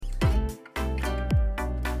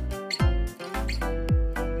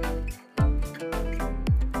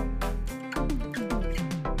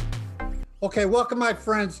Okay, welcome, my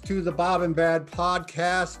friends, to the Bob and Brad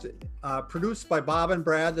podcast, produced by Bob and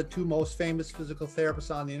Brad, the two most famous physical therapists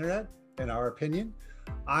on the internet, in our opinion.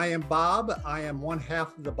 I am Bob. I am one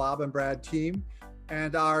half of the Bob and Brad team,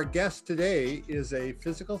 and our guest today is a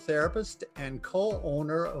physical therapist and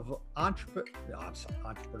co-owner of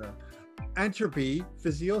Entropy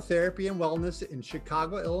Physiotherapy and Wellness in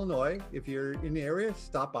Chicago, Illinois. If you're in the area,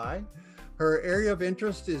 stop by. Her area of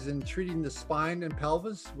interest is in treating the spine and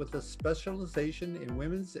pelvis with a specialization in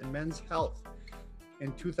women's and men's health.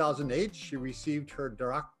 In 2008, she received her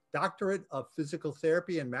doctorate of physical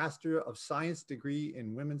therapy and Master of Science degree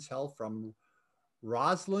in women's health from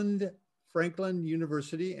Rosalind Franklin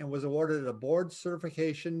University and was awarded a board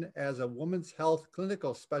certification as a women's health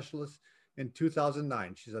clinical specialist in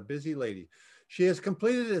 2009. She's a busy lady. She has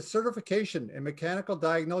completed a certification in mechanical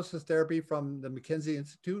diagnosis therapy from the McKinsey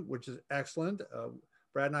Institute, which is excellent.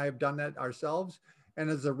 Brad and I have done that ourselves, and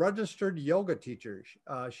is a registered yoga teacher.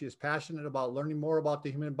 She is passionate about learning more about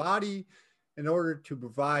the human body in order to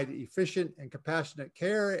provide efficient and compassionate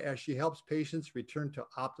care as she helps patients return to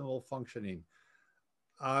optimal functioning.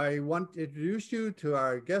 I want to introduce you to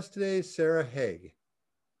our guest today, Sarah Haig.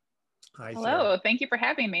 Hi, hello, Sarah. Thank you for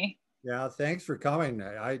having me. Yeah, thanks for coming.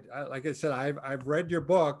 I like I said, I've read your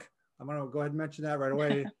book. I'm going to go ahead and mention that right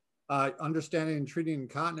away. Understanding and Treating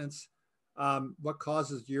Incontinence, what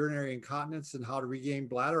causes urinary incontinence and how to regain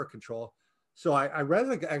bladder control. So I read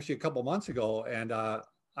it actually a couple months ago, and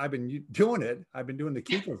I've been doing it. I've been doing the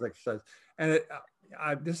Kegels exercise, and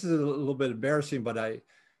this is a little bit embarrassing, but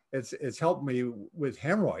it's helped me with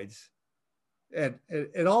hemorrhoids, and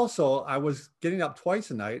it also, I was getting up twice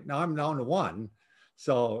a night. Now I'm down to one.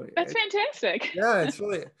 So that's fantastic. Yeah, it's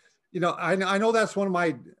really, I know that's one of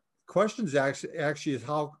my questions actually is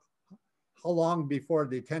how long before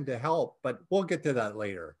they tend to help, but we'll get to that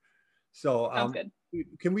later. So sounds good.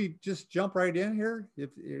 Can we just jump right in here?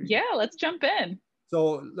 Yeah, let's jump in.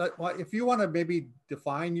 So if you want to maybe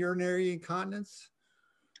define urinary incontinence.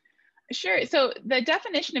 Sure. So the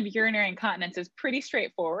definition of urinary incontinence is pretty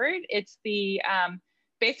straightforward. It's the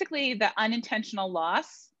basically the unintentional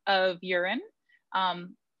loss of urine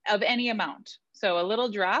of any amount. So a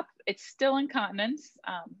little drop, it's still incontinence,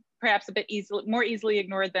 perhaps a bit more easily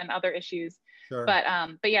ignored than other issues. Sure. But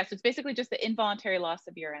yeah, so it's basically just the involuntary loss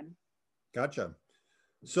of urine. Gotcha.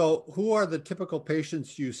 So who are the typical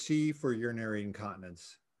patients you see for urinary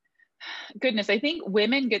incontinence? Goodness, I think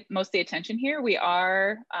women get most of the attention here.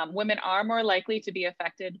 Women are more likely to be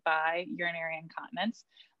affected by urinary incontinence.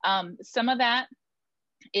 Some of that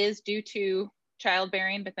is due to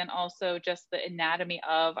childbearing, but then also just the anatomy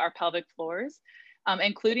of our pelvic floors,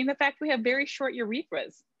 including the fact we have very short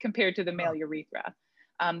urethras compared to the male urethra.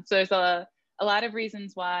 So there's a lot of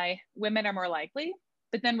reasons why women are more likely,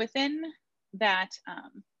 but then within that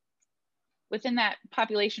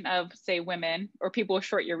population of, say, women or people with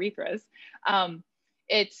short urethras,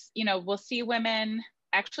 it's, we'll see women,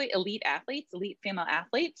 actually elite female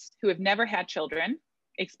athletes who have never had children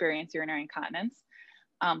experience urinary incontinence.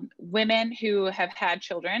 Women who have had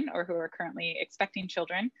children or who are currently expecting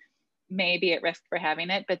children may be at risk for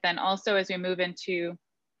having it. But then also as we move into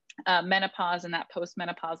menopause and that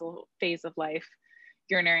postmenopausal phase of life,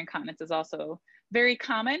 urinary incontinence is also very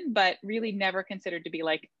common, but really never considered to be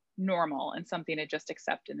like normal and something to just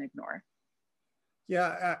accept and ignore.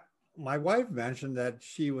 Yeah, my wife mentioned that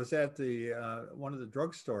she was at the one of the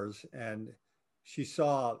drugstores and she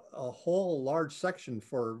saw a whole large section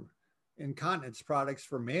for incontinence products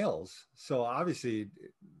for males. So obviously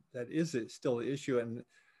that is still an issue. And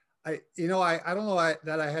I don't know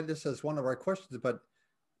that I had this as one of our questions, but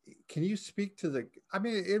can you speak to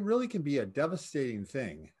it really can be a devastating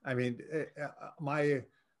thing. I mean, my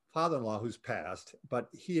father-in-law who's passed, but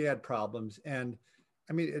he had problems, and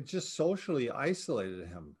I mean, it just socially isolated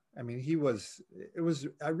him. I mean, it was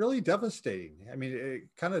really devastating. I mean, it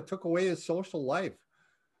kind of took away his social life.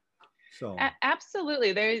 So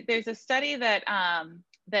absolutely, there's a study that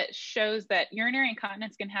that shows that urinary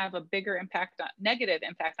incontinence can have a bigger negative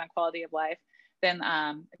impact on quality of life than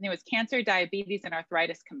I think it was cancer, diabetes, and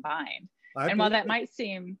arthritis combined. And while that might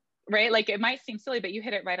seem right, like it might seem silly, but you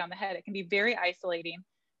hit it right on the head. It can be very isolating,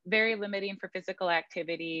 very limiting for physical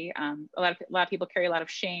activity. A lot of people carry a lot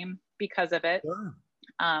of shame because of it. Sure.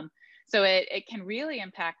 So it can really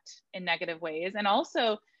impact in negative ways. And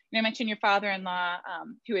also, I mentioned your father-in-law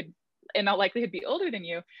who would in all likelihood be older than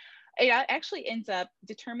you. It actually ends up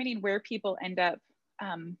determining where people end up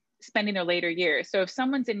spending their later years. So if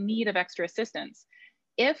someone's in need of extra assistance,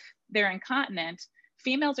 if they're incontinent,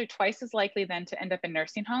 females are twice as likely then to end up in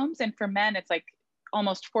nursing homes. And for men, it's like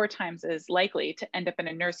almost 4 times as likely to end up in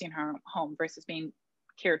a nursing home versus being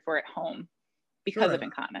cared for at home because Sure. of I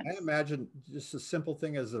incontinence. imagine just a simple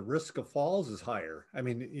thing as the risk of falls is higher. I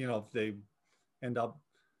mean, if they end up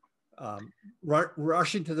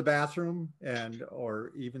rushing to the bathroom and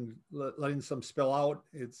or even letting some spill out,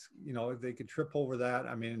 it's they could trip over that.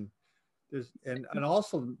 I mean, there's and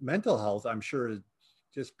also mental health. I'm sure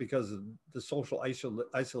just because of the social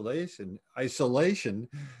isolation,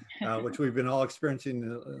 which we've been all experiencing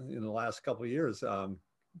in the last couple of years,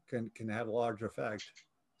 can have a large effect.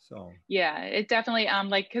 So Yeah, it definitely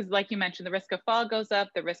like because like you mentioned, the risk of fall goes up,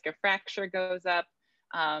 the risk of fracture goes up.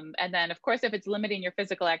 And then of course, if it's limiting your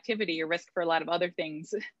physical activity, your risk for a lot of other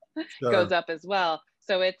things goes sure. up as well.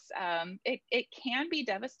 So it's it can be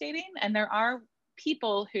devastating, and there are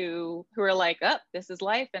people who are like, oh, this is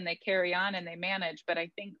life, and they carry on and they manage. But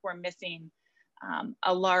I think we're missing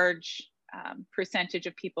a large percentage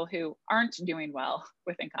of people who aren't doing well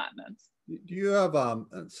with incontinence. Do you have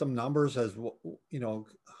some numbers as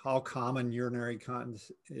how common urinary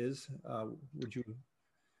incontinence is? Would you?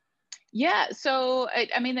 Yeah, so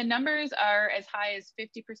I mean, the numbers are as high as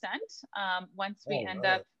 50% once we Oh, end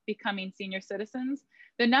up really? becoming senior citizens.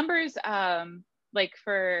 The numbers, like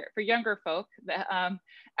for younger folk,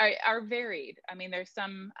 are varied. I mean, there's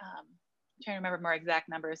some, I'm trying to remember more exact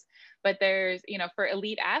numbers, but there's, for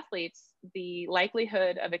elite athletes, the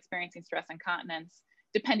likelihood of experiencing stress incontinence,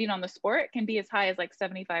 depending on the sport, can be as high as like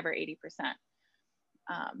 75 or 80%.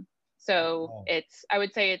 So Oh, I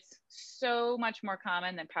would say it's so much more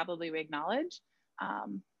common than probably we acknowledge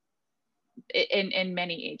um, in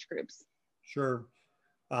many age groups. sure.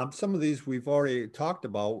 Some of these we've already talked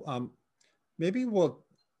about. Maybe we'll,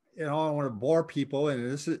 I don't want to bore people,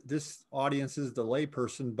 and this audience is the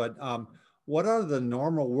layperson, but what are the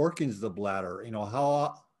normal workings of the bladder?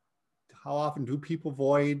 How often do people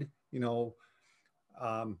void?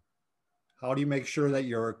 Um, how do you make sure that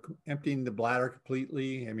you're emptying the bladder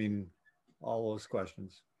completely? I mean, all those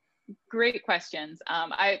questions. Great questions.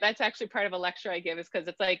 That's actually part of a lecture I give, is because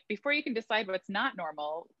it's like before you can decide what's not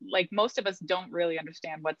normal, like most of us don't really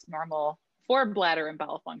understand what's normal for bladder and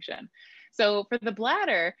bowel function. So for the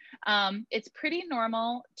bladder, it's pretty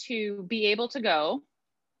normal to be able to go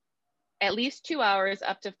at least 2 hours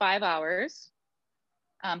up to 5 hours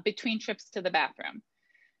between trips to the bathroom.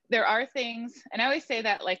 There are things, and I always say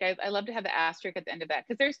that, like, I love to have the asterisk at the end of that,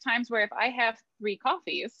 because there's times where if I have 3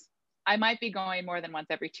 coffees, I might be going more than once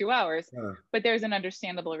every 2 hours, Yeah, but there's an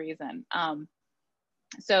understandable reason.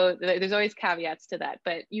 So there's always caveats to that,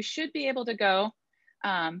 but you should be able to go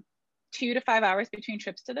 2 to 5 hours between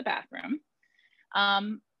trips to the bathroom.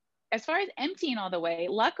 As far as emptying all the way,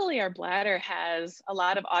 luckily our bladder has a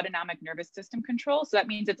lot of autonomic nervous system control. So that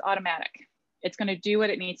means it's automatic. It's going to do what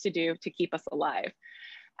it needs to do to keep us alive.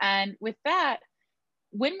 And with that,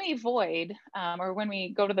 when we void or when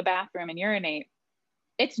we go to the bathroom and urinate,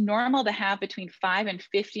 it's normal to have between 5 and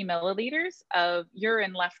 50 milliliters of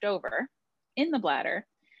urine left over in the bladder.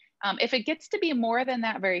 If it gets to be more than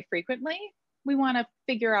that very frequently, we want to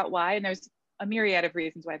figure out why. And there's a myriad of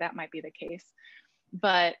reasons why that might be the case.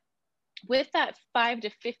 But with that 5 to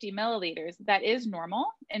 50 milliliters, that is normal.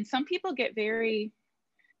 And some people get very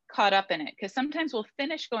caught up in it because sometimes we'll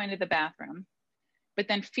finish going to the bathroom, but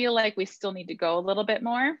then feel like we still need to go a little bit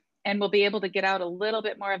more, and we'll be able to get out a little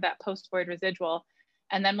bit more of that post-void residual.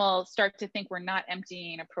 And then we'll start to think we're not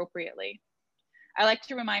emptying appropriately. I like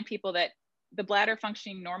to remind people that the bladder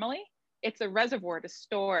functioning normally, it's a reservoir to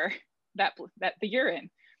store that the urine.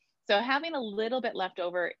 So having a little bit left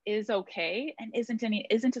over is okay and isn't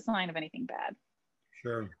a sign of anything bad.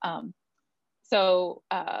 sure. So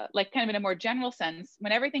like kind of in a more general sense,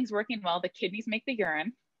 when everything's working well, the kidneys make the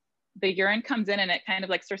urine. The urine comes in and it kind of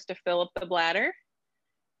like starts to fill up the bladder,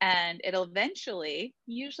 and it'll eventually,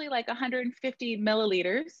 usually like 150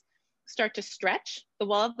 milliliters, start to stretch the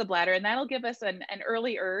wall of the bladder, and that'll give us an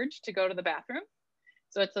early urge to go to the bathroom.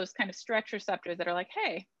 So it's those kind of stretch receptors that are like,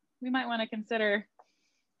 hey, we might want to consider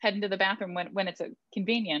heading to the bathroom when it's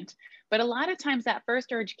convenient. But a lot of times that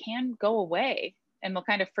first urge can go away and we'll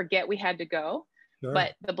kind of forget we had to go, Sure.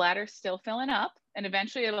 but the bladder's still filling up, and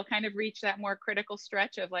eventually it'll kind of reach that more critical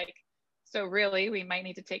stretch of like, so really we might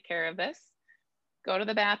need to take care of this. Go to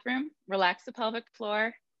the bathroom, relax the pelvic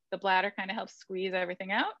floor, the bladder kind of helps squeeze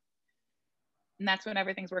everything out, and that's when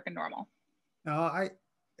everything's working normal. Now,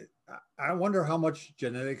 I wonder how much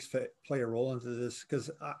genetics play a role into this,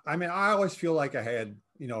 because I mean, I always feel like I had,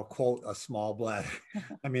 quote, a small bladder.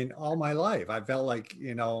 I mean, all my life, I felt like,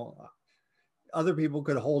 other people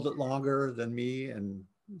could hold it longer than me. And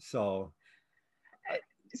so,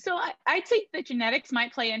 So I'd say the genetics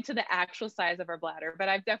might play into the actual size of our bladder, but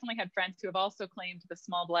I've definitely had friends who have also claimed the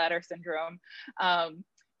small bladder syndrome.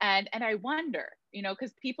 And I wonder, you know,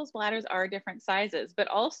 because people's bladders are different sizes, but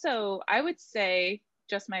also I would say,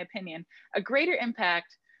 just my opinion, a greater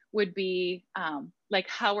impact would be like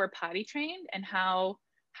how we're potty trained and how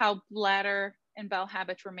bladder and bowel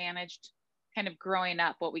habits were managed kind of growing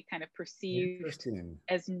up, what we kind of perceived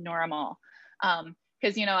as normal.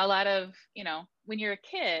 Because, you know, a lot of, you know, when you're a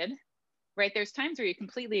kid, right, there's times where you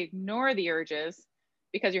completely ignore the urges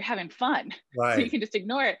because you're having fun. Right. So you can just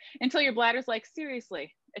ignore it until your bladder's like,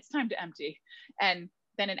 seriously, it's time to empty. And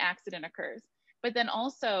then an accident occurs. But then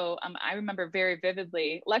also, I remember very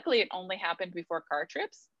vividly, luckily it only happened before car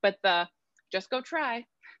trips, but just go try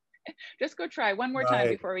one more time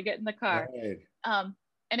before we get in the car. Right.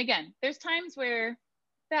 And again, there's times where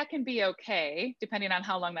that can be okay, depending on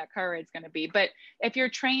how long that car ride is going to be. But if you're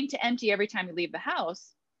trained to empty every time you leave the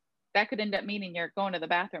house, that could end up meaning you're going to the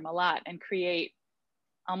bathroom a lot and create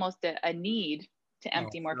almost a need to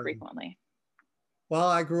empty more frequently. Well,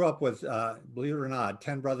 I grew up with, believe it or not,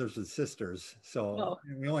 10 brothers and sisters. So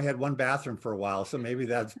we only had one bathroom for a while. So maybe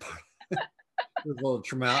that's part there's a little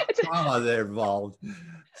trauma that involved.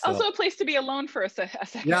 So. Also a place to be alone for a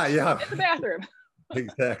second. Yeah. In the bathroom.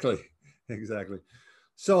 Exactly.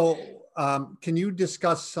 So can you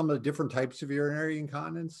discuss some of the different types of urinary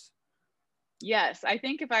incontinence? Yes, I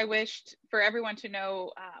think if I wished for everyone to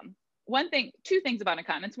know two things about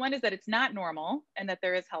incontinence. One is that it's not normal and that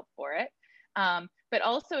there is help for it. But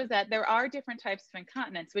also is that there are different types of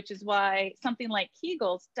incontinence, which is why something like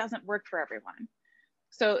Kegels doesn't work for everyone.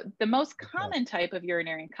 So the most common type of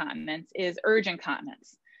urinary incontinence is urge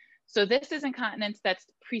incontinence. So this is incontinence that's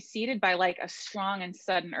preceded by like a strong and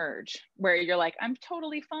sudden urge where you're like, I'm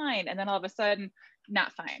totally fine. And then all of a sudden,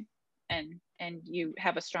 not fine. And you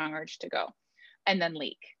have a strong urge to go and then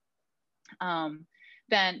leak.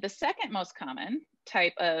 Then the second most common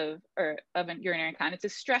type of urinary incontinence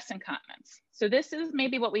is stress incontinence. So this is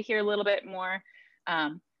maybe what we hear a little bit more.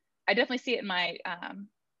 I definitely see it in my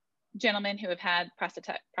gentlemen who have had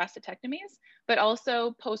prostatectomies, but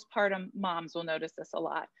also postpartum moms will notice this a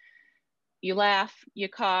lot. You laugh, you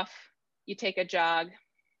cough, you take a jog,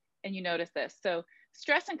 and you notice this. So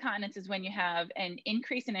stress incontinence is when you have an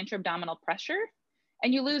increase in intra-abdominal pressure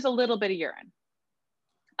and you lose a little bit of urine.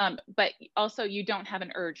 But also you don't have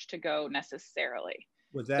an urge to go necessarily.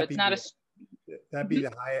 Would that be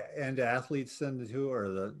the high-end athletes then too, or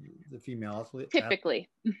the female athletes? Typically.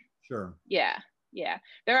 Sure. Yeah.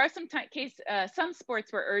 There are some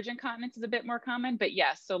sports where urge incontinence is a bit more common, but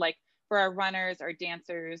yes. So like for our runners, our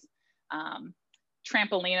dancers,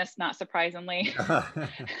 trampolinists, not surprisingly, have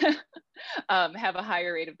a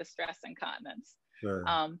higher rate of the stress incontinence. Sure.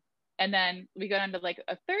 And then we go down to like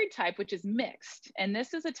a third type, which is mixed. And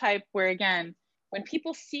this is a type where, again, when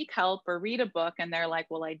people seek help or read a book and they're like,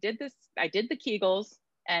 well, I did the Kegels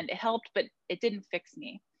and it helped, but it didn't fix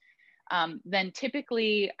me. Then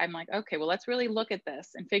typically I'm like, okay, well, let's really look at this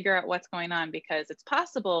and figure out what's going on, because it's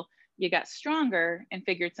possible you got stronger and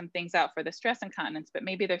figured some things out for the stress incontinence, but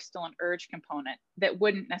maybe there's still an urge component that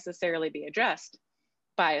wouldn't necessarily be addressed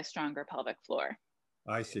by a stronger pelvic floor.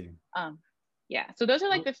 I see. Yeah, so those are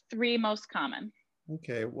like the three most common.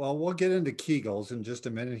 Okay, well, we'll get into Kegels in just a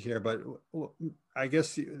minute here, but I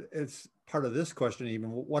guess it's part of this question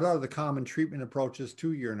even. What are the common treatment approaches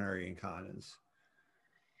to urinary incontinence?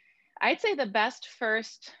 I'd say the best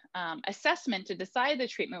first assessment to decide the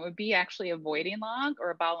treatment would be actually a voiding log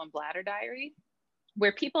or a bowel and bladder diary,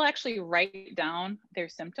 where people actually write down their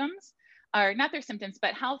symptoms, or not their symptoms,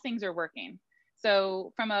 but how things are working.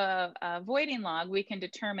 So from a voiding log, we can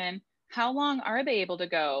determine how long are they able to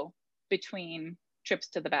go between trips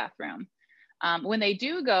to the bathroom. When they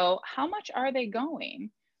do go, how much are they going?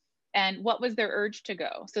 And what was their urge to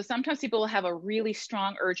go? So sometimes people will have a really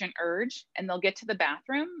strong urgent urge and they'll get to the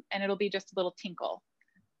bathroom and it'll be just a little tinkle.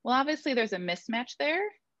 Well, obviously there's a mismatch there,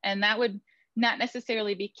 and that would not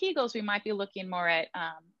necessarily be Kegels. We might be looking more at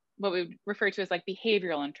what we would refer to as like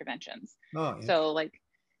behavioral interventions. Oh, yeah. So like,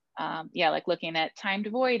 like looking at timed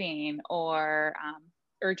voiding or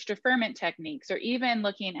urge deferment techniques, or even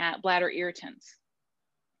looking at bladder irritants.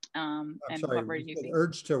 I'm and sorry, what we're using.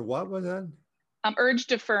 Urge to what was that? Urge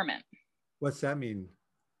deferment. What's that mean?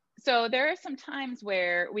 So there are some times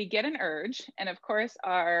where we get an urge, and of course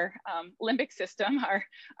our limbic system,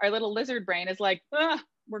 our little lizard brain is like,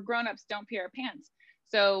 we're grown-ups, don't pee our pants.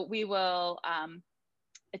 So we will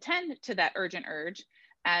attend to that urgent urge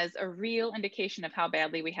as a real indication of how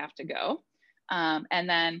badly we have to go, and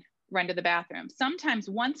then run to the bathroom. Sometimes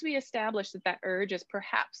once we establish that urge is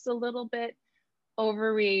perhaps a little bit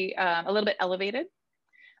elevated,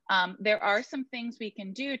 there are some things we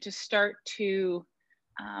can do to start to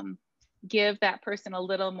give that person a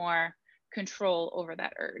little more control over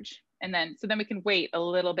that urge. And then, so then we can wait a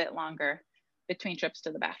little bit longer between trips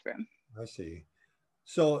to the bathroom. I see.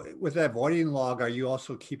 So with that voiding log, are you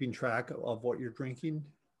also keeping track of what you're drinking?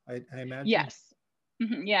 I imagine. Yes.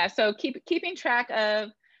 Yeah. So keeping track of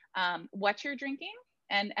what you're drinking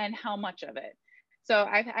and how much of it. So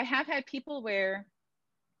I have had people where,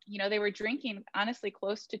 you know, they were drinking honestly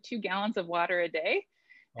close to 2 gallons of water a day,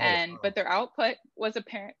 Oh, and wow. but their output was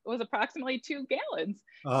approximately 2 gallons.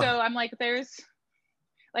 So Ah, I'm like,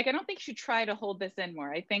 I don't think you should try to hold this in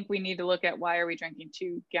more. I think we need to look at why are we drinking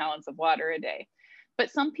 2 gallons of water a day.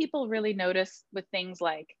 But some people really notice with things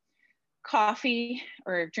like coffee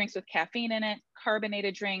or drinks with caffeine in it,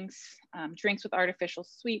 carbonated drinks, drinks with artificial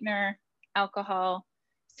sweetener, alcohol,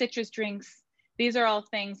 citrus drinks. These are all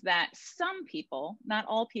things that some people, not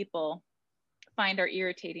all people, find are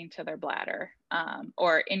irritating to their bladder,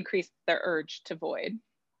 or increase their urge to void.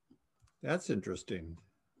 that's interesting.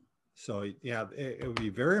 So yeah, it would be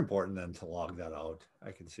very important then to log that out.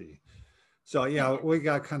 I can see. So yeah, we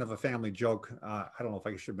got kind of a family joke. I don't know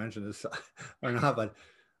if I should mention this or not, but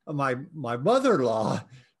my mother-in-law,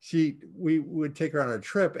 we would take her on a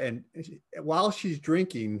trip, and while she's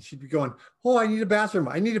drinking, she'd be going, "Oh, I need a bathroom.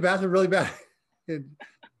 I need a bathroom really bad." And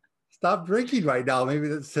stop drinking right now. Maybe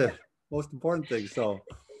that's the most important thing. So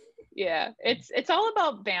Yeah, it's all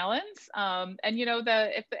about balance. And you know,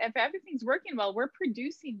 if everything's working well, we're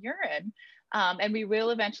producing urine, and we will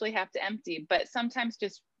eventually have to empty. But sometimes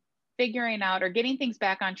just figuring out or getting things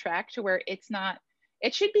back on track to where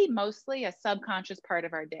it should be mostly a subconscious part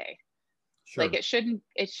of our day. Like sure.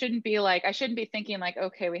 it shouldn't be like, I shouldn't be thinking like,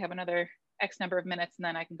 okay, we have another X number of minutes and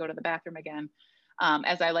then I can go to the bathroom again.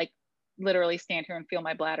 As I like literally stand here and feel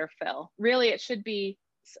my bladder fill. Really, it should be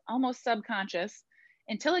almost subconscious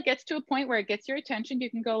until it gets to a point where it gets your attention. You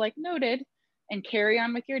can go like noted and carry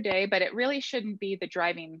on with your day, but it really shouldn't be the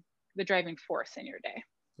driving force in your day.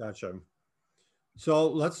 Gotcha. So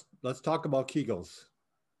let's talk about Kegels.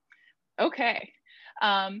 Okay.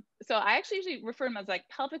 So I actually usually refer to them as like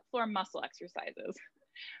pelvic floor muscle exercises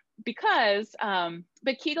because,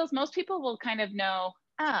 but Kegels, most people will kind of know,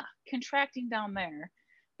 contracting down there,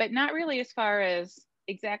 but not really as far as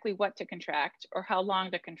exactly what to contract or how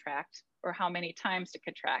long to contract or how many times to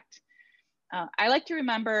contract. I like to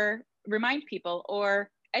remind people or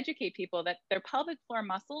educate people that their pelvic floor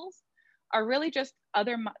muscles are really just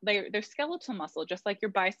they're skeletal muscle, just like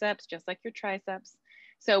your biceps, just like your triceps.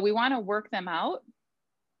 So we want to work them out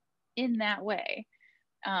in that way.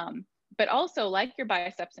 But also, like your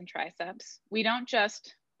biceps and triceps, we don't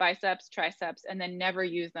just biceps, triceps, and then never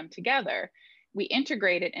use them together. We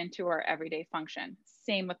integrate it into our everyday function.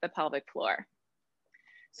 Same with the pelvic floor.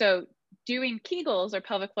 So doing Kegels or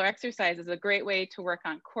pelvic floor exercise is a great way to work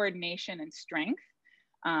on coordination and strength,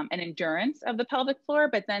 and endurance of the pelvic floor.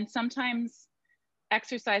 But then sometimes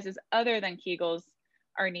exercises other than Kegels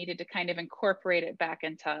are needed to kind of incorporate it back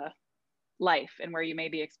into life and where you may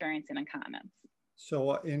be experiencing incontinence.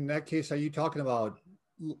 So in that case, are you talking about,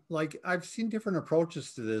 like, I've seen different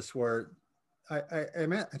approaches to this where I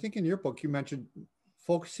think in your book you mentioned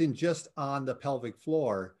focusing just on the pelvic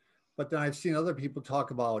floor, but then I've seen other people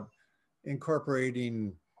talk about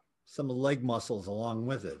incorporating some leg muscles along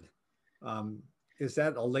with it. Is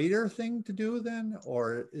that a later thing to do then,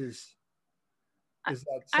 or is that I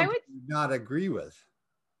something would you not agree with?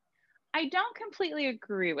 I don't completely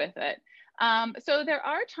agree with it. So there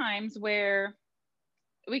are times where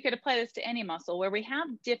we could apply this to any muscle where we have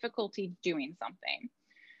difficulty doing something.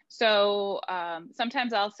 So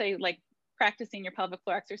sometimes I'll say like practicing your pelvic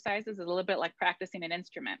floor exercises is a little bit like practicing an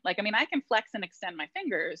instrument. Like, I mean, I can flex and extend my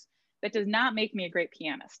fingers. That does not make me a great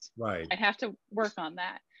pianist. Right. I have to work on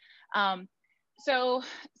that. So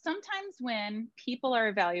sometimes when people are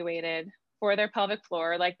evaluated for their pelvic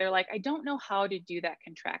floor, like they're like, I don't know how to do that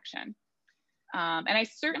contraction. And I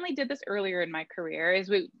certainly did this earlier in my career, is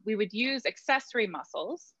we would use accessory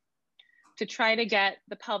muscles to try to get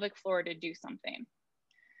the pelvic floor to do something.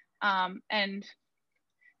 And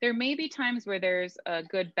there may be times where there's a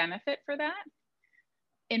good benefit for that.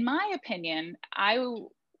 In my opinion,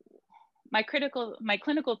 my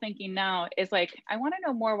clinical thinking now is like, I want to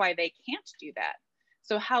know more why they can't do that.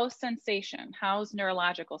 So how's sensation, how's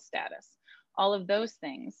neurological status, all of those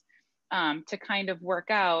things, to kind of work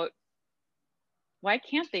out, why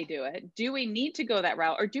can't they do it? Do we need to go that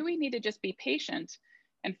route, or do we need to just be patient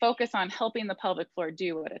and focus on helping the pelvic floor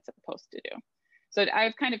do what it's supposed to do? So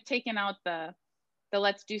I've kind of taken out the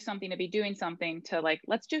let's do something to be doing something to like,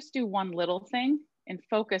 let's just do one little thing and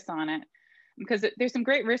focus on it. Because there's some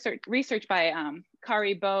great research by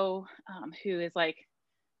Kari Bow, who is like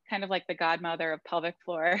kind of like the godmother of pelvic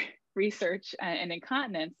floor research and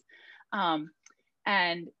incontinence.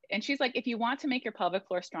 And she's like, if you want to make your pelvic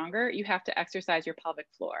floor stronger, you have to exercise your pelvic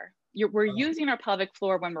floor. We're using our pelvic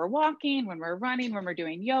floor when we're walking, when we're running, when we're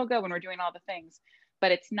doing yoga, when we're doing all the things,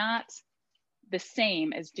 but it's not the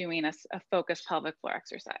same as doing a focused pelvic floor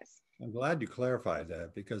exercise. I'm glad you clarified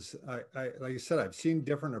that, because I like you said, I've seen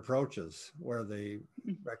different approaches where they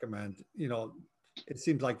recommend, it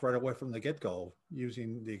seems like right away from the get-go,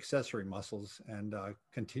 using the accessory muscles and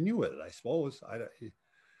continue with it, I suppose.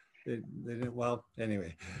 They didn't, well,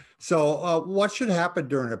 anyway. So what should happen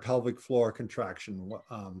during a pelvic floor contraction?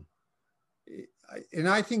 And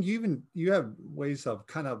I think you have ways of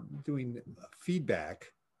kind of doing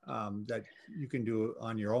feedback that you can do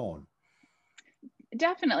on your own.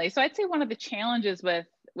 Definitely. So I'd say one of the challenges with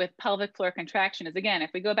pelvic floor contraction is, again,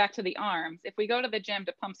 if we go back to the arms, if we go to the gym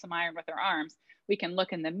to pump some iron with our arms, we can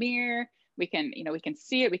look in the mirror, we can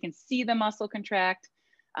see it, we can see the muscle contract.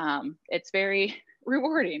 It's very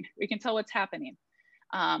rewarding. We can tell what's happening.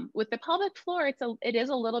 With the pelvic floor, it is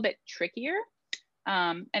a little bit trickier.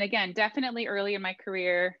 And again, definitely early in my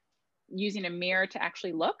career, using a mirror to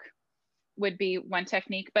actually look would be one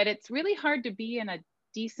technique, but it's really hard to be in a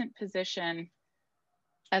decent position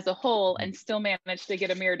as a whole and still manage to get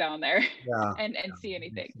a mirror down there and see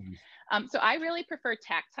anything. So I really prefer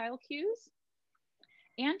tactile cues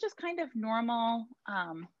and just kind of normal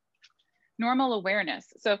awareness.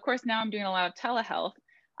 So of course, now I'm doing a lot of telehealth.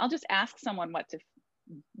 I'll just ask someone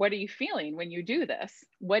what are you feeling when you do this?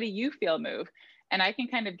 What do you feel move? And I can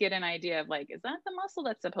kind of get an idea of like, is that the muscle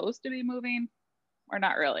that's supposed to be moving or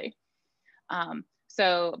not really?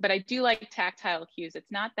 But I do like tactile cues.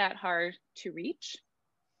 It's not that hard to reach.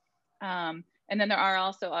 And then there are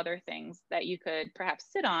also other things that you could perhaps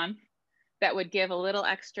sit on that would give a little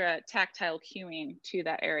extra tactile cueing to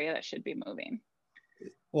that area that should be moving.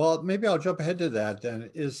 Well, maybe I'll jump ahead to that then.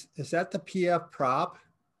 Is that the PF prop?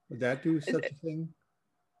 Would that do such a thing?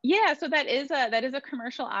 Yeah, so that is a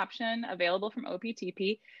commercial option available from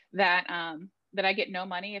OPTP that I get no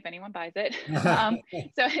money if anyone buys it.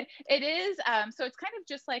 So it is, so it's kind of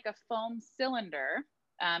just like a foam cylinder,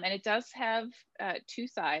 and it does have two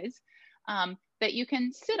sides that you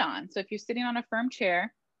can sit on. So if you're sitting on a firm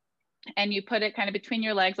chair and you put it kind of between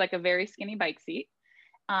your legs like a very skinny bike seat,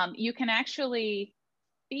 you can actually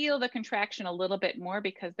feel the contraction a little bit more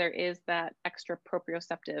because there is that extra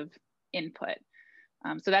proprioceptive input.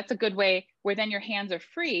 So that's a good way where then your hands are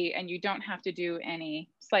free and you don't have to do any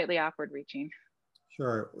slightly awkward reaching.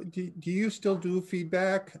 Sure. Do you still do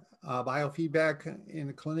feedback, biofeedback in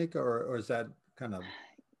the clinic, or is that kind of,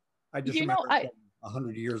 I just remember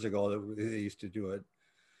 100 years ago that they used to do it.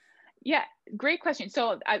 Yeah, great question.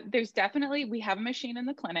 So there's definitely, we have a machine in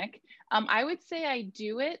the clinic. I would say I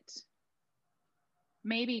do it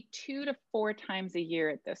maybe 2 to 4 times a year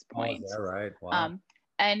at this point. Oh, is that right? Wow.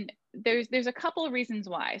 And there's a couple of reasons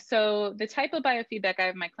why. So the type of biofeedback I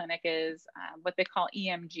have in my clinic is what they call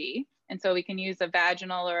EMG. And so we can use a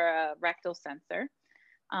vaginal or a rectal sensor.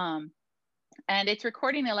 And it's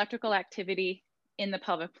recording the electrical activity in the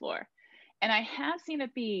pelvic floor. And I have seen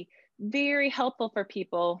it be very helpful for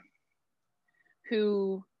people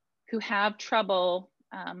who have trouble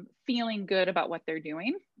feeling good about what they're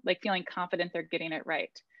doing, like feeling confident they're getting it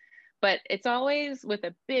right. But it's always with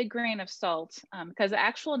a big grain of salt because the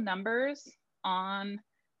actual numbers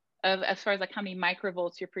as far as like how many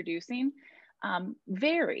microvolts you're producing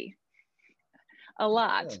vary a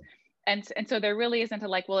lot. Yeah. And so there really isn't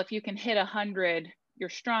a well, if you can hit 100, you're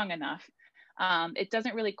strong enough. It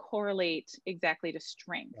doesn't really correlate exactly to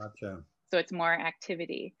strength. Gotcha. So it's more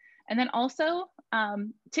activity. And then also,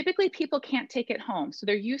 typically people can't take it home. So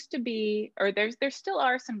there used to be, or there still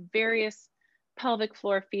are some various pelvic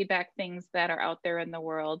floor feedback things that are out there in the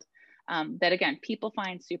world that, again, people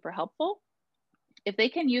find super helpful. If they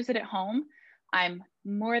can use it at home, I'm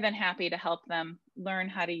more than happy to help them learn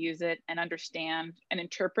how to use it and understand and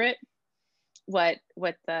interpret what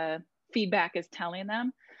the feedback is telling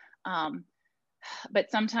them. But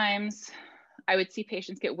sometimes I would see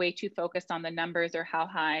patients get way too focused on the numbers or how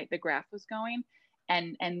high the graph was going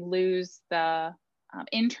and lose the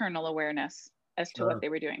internal awareness as to what they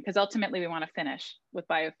were doing. Because ultimately we want to finish with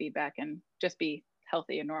biofeedback and just be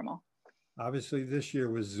healthy and normal. Obviously this year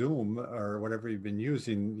with Zoom or whatever you've been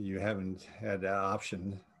using, you haven't had that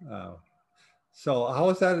option. So how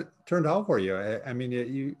has that turned out for you? I mean,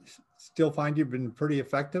 you still find you've been pretty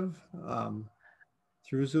effective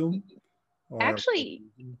through Zoom? Actually,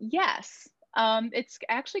 yes. It's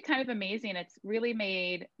actually kind of amazing. It's really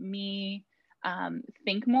made me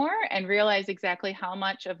think more and realize exactly how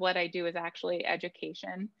much of what I do is actually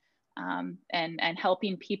education and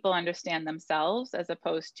helping people understand themselves as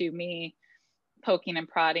opposed to me poking and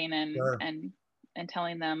prodding Sure. and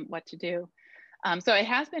telling them what to do. So it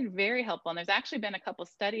has been very helpful. And there's actually been a couple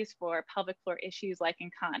studies for pelvic floor issues like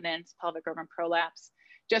incontinence, pelvic organ prolapse,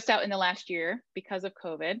 just out in the last year because of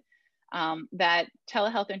COVID, that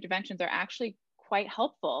telehealth interventions are actually quite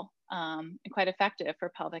helpful and quite effective for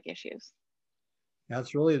pelvic issues.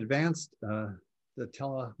 That's really advanced the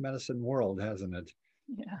telemedicine world, hasn't it?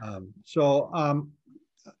 Yeah.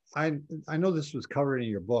 I know this was covered in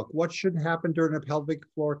your book. What should happen during a pelvic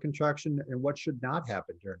floor contraction and what should not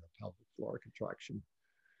happen during a pelvic floor contraction?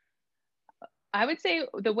 I would say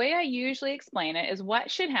the way I usually explain it is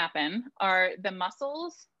what should happen are the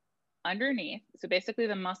muscles underneath. So basically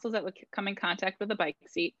the muscles that would come in contact with the bike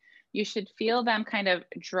seat, you should feel them kind of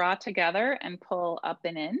draw together and pull up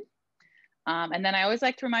and in. And then I always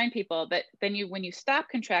like to remind people that then when you stop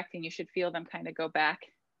contracting, you should feel them kind of go back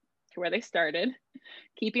to where they started.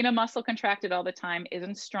 Keeping a muscle contracted all the time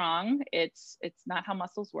isn't strong. It's not how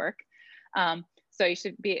muscles work. So you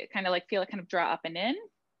should be kind of like feel it kind of draw up and in,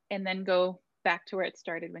 and then go back to where it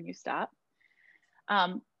started when you stop.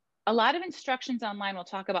 A lot of instructions online will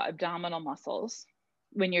talk about abdominal muscles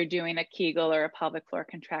when you're doing a Kegel or a pelvic floor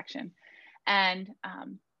contraction. And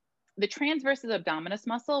the transversus abdominis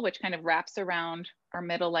muscle, which kind of wraps around our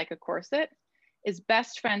middle like a corset, is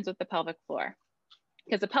best friends with the pelvic floor.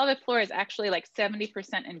 Because the pelvic floor is actually like 70%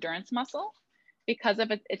 endurance muscle because of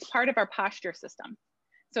it. It's part of our posture system.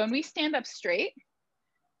 So when we stand up straight,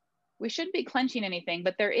 we shouldn't be clenching anything,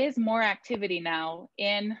 but there is more activity now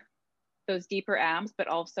in those deeper abs, but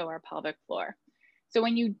also our pelvic floor. So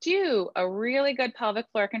when you do a really good pelvic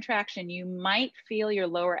floor contraction, you might feel your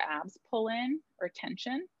lower abs pull in or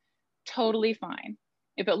tension. Totally fine.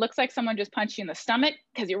 If it looks like someone just punched you in the stomach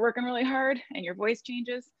because you're working really hard and your voice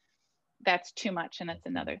changes, that's too much, and that's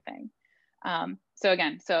another thing. So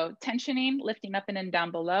again, so tensioning, lifting up and in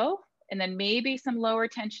down below, and then maybe some lower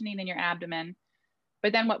tensioning in your abdomen.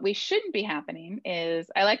 But then what we shouldn't be happening is,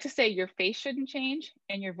 I like to say your face shouldn't change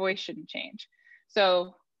and your voice shouldn't change.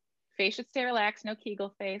 So face should stay relaxed, no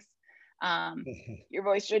Kegel face. Your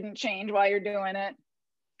voice shouldn't change while you're doing it.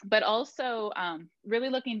 But also really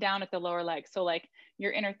looking down at the lower leg. So like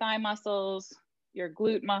your inner thigh muscles, your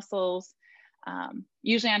glute muscles.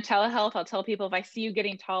 Usually on telehealth, I'll tell people if I see you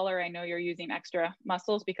getting taller, I know you're using extra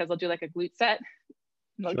muscles, because I'll do like a glute set.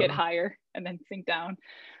 And they'll get higher and then sink down.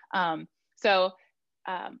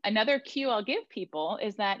 Another cue I'll give people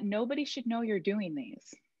is that nobody should know you're doing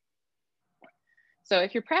these. So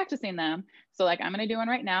if you're practicing them, so like I'm going to do one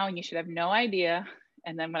right now and you should have no idea.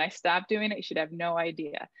 And then when I stop doing it, you should have no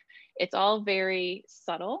idea. It's all very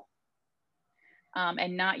subtle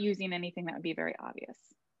and not using anything that would be very obvious.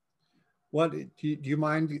 What do you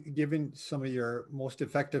mind giving some of your most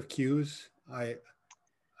effective cues? I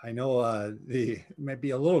know the might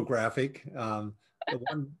be a little graphic. The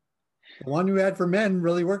one you had for men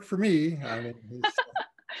really worked for me. I mean,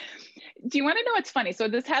 do you want to know what's funny? So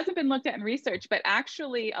this hasn't been looked at in research, but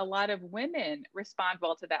actually a lot of women respond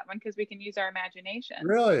well to that one because we can use our imagination.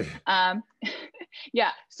 Really?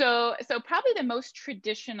 Yeah. So probably the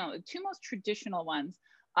two most traditional ones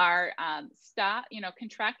are stop,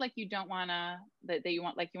 contract like you don't want to, that you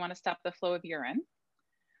want to stop the flow of urine,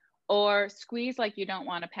 or squeeze like you don't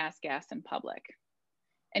want to pass gas in public.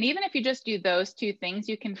 And even if you just do those two things,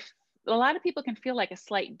 a lot of people can feel like a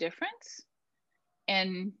slight difference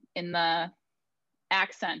in the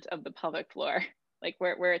accent of the pelvic floor, like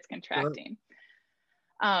where it's contracting.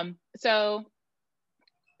 Sure. So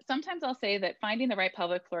sometimes I'll say that finding the right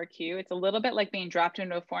pelvic floor cue, it's a little bit like being dropped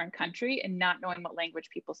into a foreign country and not knowing what language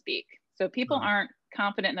people speak. So people aren't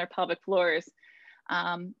confident in their pelvic floors.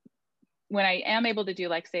 When I am able to do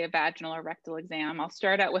like say a vaginal or rectal exam, I'll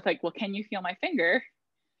start out with like, well, can you feel my finger?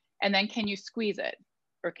 And then can you squeeze it?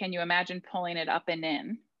 Or can you imagine pulling it up and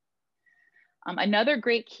in? Another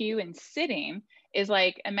great cue in sitting is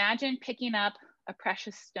like, imagine picking up a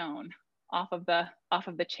precious stone off of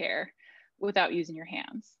the chair without using your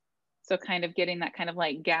hands. So kind of getting that kind of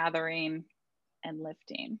like gathering and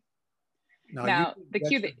lifting. Now the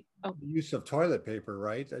cue that, the use of toilet paper,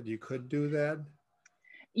 right? That you could do that.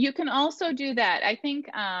 You can also do that. I think,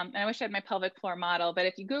 and I wish I had my pelvic floor model, but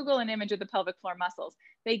if you Google an image of the pelvic floor muscles,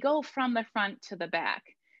 they go from the front to the back.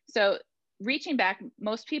 So reaching back,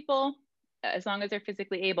 most people, as long as they're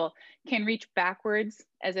physically able, can reach backwards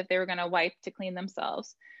as if they were going to wipe to clean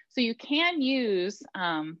themselves. So you can use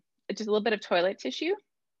just a little bit of toilet tissue.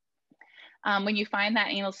 When you find that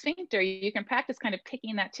anal sphincter, you can practice kind of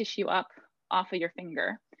picking that tissue up off of your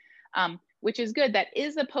finger, which is good. That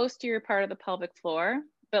is the posterior part of the pelvic floor.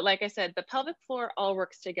 But like I said, the pelvic floor all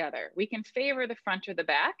works together. We can favor the front or the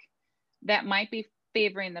back. That might be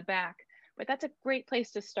favoring the back. but that's a great place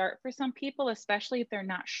to start for some people, especially if they're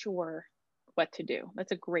not sure what to do.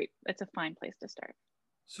 That's a fine place to start.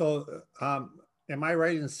 So, am I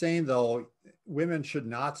right in saying though, women should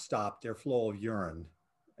not stop their flow of urine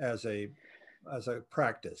as a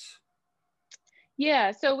practice?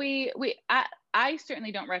 Yeah, so I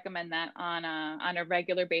certainly don't recommend that on a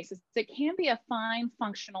regular basis. It can be a fine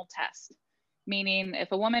functional test, meaning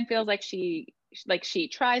if a woman feels like she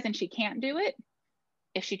tries and she can't do it,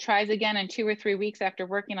 if she tries again in 2 or 3 weeks after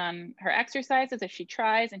working on her exercises, if she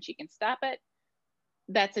tries and she can stop it,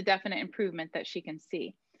 that's a definite improvement that she can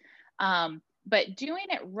see. But doing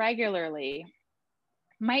it regularly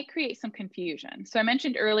might create some confusion. So I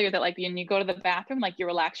mentioned earlier that like when you go to the bathroom, like you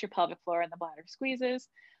relax your pelvic floor and the bladder squeezes.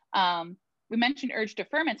 We mentioned urge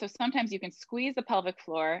deferment. So sometimes you can squeeze the pelvic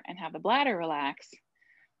floor and have the bladder relax.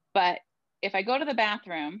 But if I go to the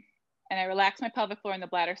bathroom and I relax my pelvic floor and the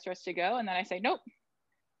bladder starts to go, and then I say, nope.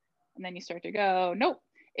 And then you start to go, nope.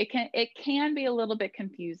 It can be a little bit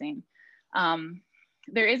confusing.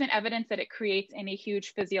 There isn't evidence that it creates any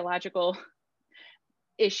huge physiological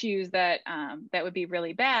issues that would be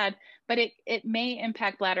really bad, but it may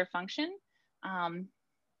impact bladder function. And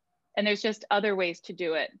there's just other ways to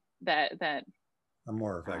do it that are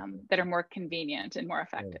more effective, that are more convenient and more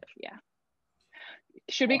effective. Yeah.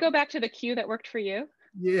 Should we go back to the cue that worked for you?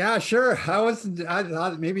 Yeah, sure. I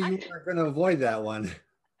thought maybe you were going to avoid that one.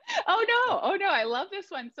 Oh no, I love this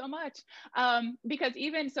one so much. Because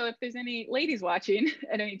even so, if there's any ladies watching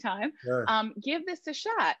at any time, Sure. Give this a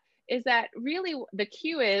shot. Is that really the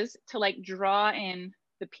cue is to like draw in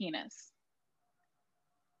the penis.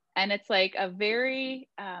 And it's like a very,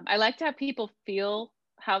 I like to have people feel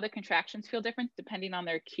how the contractions feel different depending on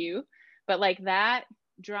their cue. But like that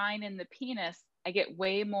drawing in the penis, I get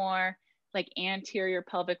way more like anterior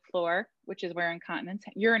pelvic floor, which is where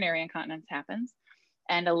urinary incontinence happens.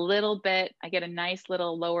 And a little bit, I get a nice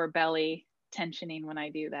little lower belly tensioning when I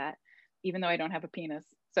do that, even though I don't have a penis.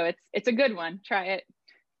 So it's a good one. Try it.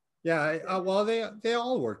 Yeah, well, they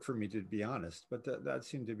all worked for me, to be honest, but that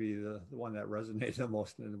seemed to be the one that resonated the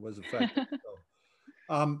most and was effective.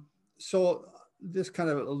 So this kind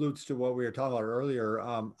of alludes to what we were talking about earlier.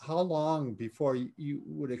 How long before you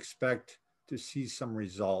would expect to see some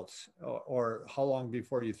results, or how long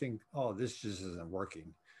before you think, oh, this just isn't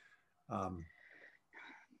working?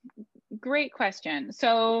 Great question.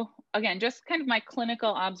 So again, just kind of my clinical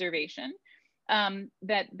observation.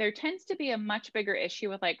 That there tends to be a much bigger issue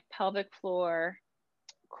with like pelvic floor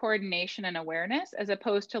coordination and awareness as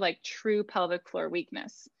opposed to like true pelvic floor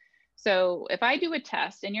weakness. So if I do a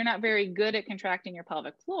test and you're not very good at contracting your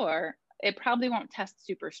pelvic floor, it probably won't test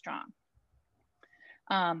super strong.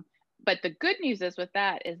 But the good news is with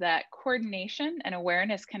that is that coordination and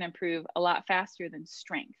awareness can improve a lot faster than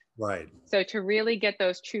strength. Right. So to really get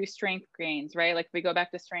those true strength gains, right? Like if we go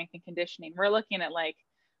back to strength and conditioning, we're looking at like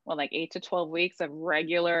 8 to 12 weeks of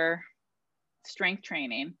regular strength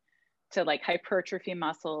training to like hypertrophy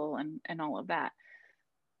muscle and all of that.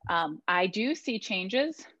 I do see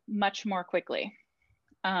changes much more quickly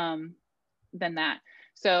than that.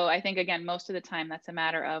 So I think, again, most of the time that's a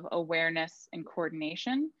matter of awareness and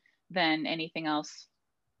coordination than anything else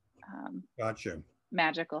Gotcha.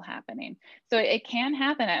 magical happening. So it can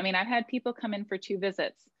happen. I mean, I've had people come in for 2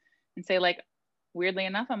 visits and say like, weirdly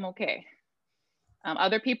enough, I'm okay.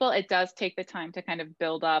 Other people, it does take the time to kind of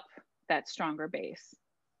build up that stronger base.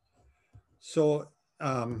 So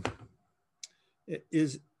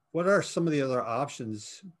what are some of the other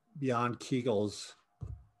options beyond Kegels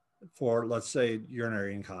for, let's say,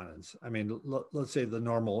 urinary incontinence? I mean, let's say the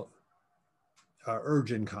normal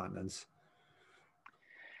urge incontinence.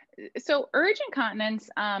 So urge incontinence,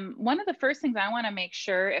 one of the first things I want to make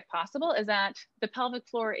sure, if possible, is that the pelvic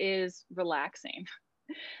floor is relaxing.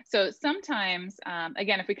 So sometimes,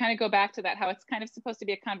 again, if we kind of go back to that, how it's kind of supposed to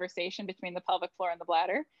be a conversation between the pelvic floor and the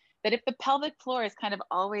bladder, that if the pelvic floor is kind of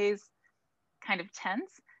always kind of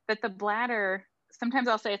tense, that the bladder, sometimes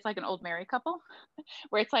I'll say it's like an old married couple,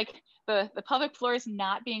 where it's like the pelvic floor is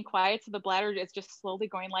not being quiet, so the bladder is just slowly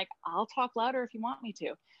going like, I'll talk louder if you want me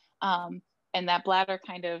to. And that bladder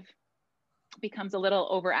kind of becomes a little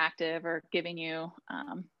overactive or giving you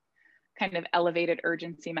kind of elevated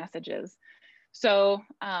urgency messages. So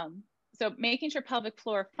making sure pelvic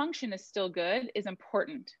floor function is still good is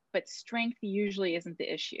important, but strength usually isn't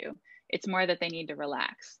the issue. It's more that they need to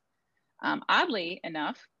relax. Oddly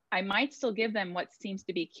enough, I might still give them what seems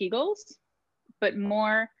to be Kegels, but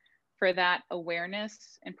more for that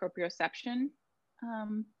awareness and proprioception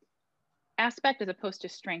aspect as opposed to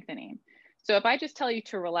strengthening. So if I just tell you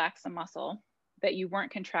to relax a muscle that you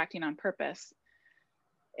weren't contracting on purpose,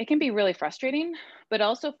 it can be really frustrating, but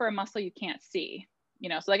also for a muscle you can't see,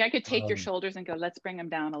 so like I could take your Um, shoulders and go, let's bring them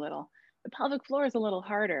down a little. The pelvic floor is a little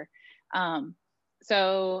harder.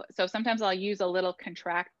 So sometimes I'll use a little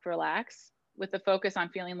contract, relax with the focus on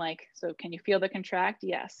feeling like, so can you feel the contract?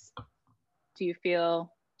 Yes. Do you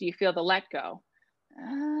feel the let go?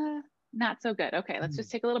 Not so good. Okay, let's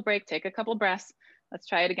just take a little break, take a couple breaths. Let's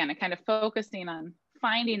try it again. And kind of focusing on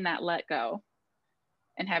finding that let go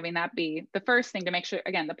and having that be the first thing to make sure,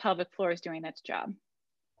 again, the pelvic floor is doing its job.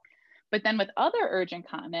 But then with other urge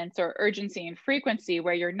incontinence or urgency and frequency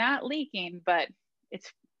where you're not leaking, but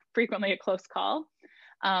it's frequently a close call,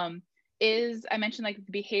 is I mentioned like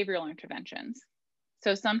behavioral interventions.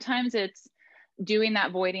 So sometimes it's doing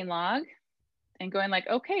that voiding log and going like,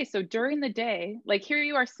 okay, so during the day, like here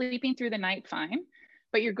you are sleeping through the night fine,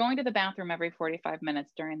 but you're going to the bathroom every 45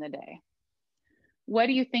 minutes during the day. What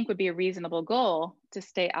do you think would be a reasonable goal to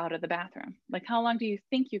stay out of the bathroom? Like how long do you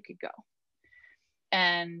think you could go?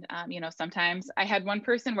 And, sometimes I had one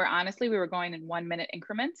person where honestly, we were going in 1 minute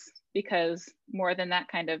increments because more than that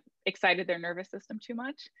kind of excited their nervous system too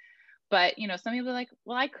much. But, some people are like,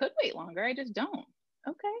 well, I could wait longer. I just don't.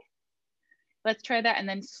 Okay, let's try that. And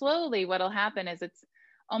then slowly what'll happen is it's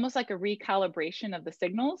almost like a recalibration of the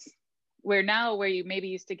signals where you maybe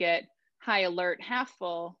used to get high alert, half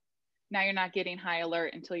full. Now you're not getting high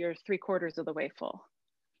alert until you're 3/4 of the way full.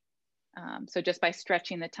 So just by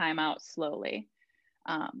stretching the time out slowly.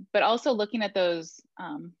 But also looking at those,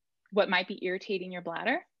 what might be irritating your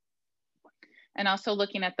bladder, and also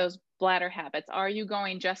looking at those bladder habits. Are you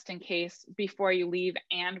going just in case before you leave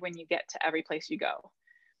and when you get to every place you go?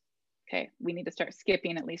 Okay, we need to start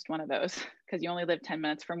skipping at least one of those because you only live 10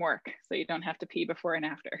 minutes from work, so you don't have to pee before and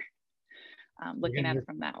after. Looking at it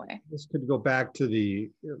from that way. This could go back to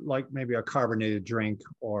like maybe a carbonated drink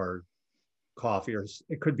or coffee, or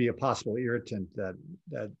it could be a possible irritant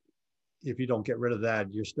that if you don't get rid of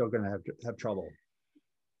that, you're still going to have trouble.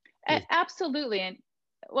 Absolutely. And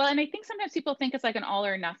I think sometimes people think it's like an all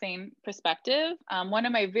or nothing perspective. One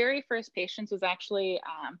of my very first patients was actually,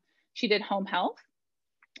 she did home health,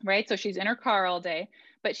 right? So she's in her car all day,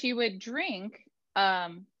 but she would drink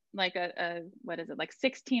like like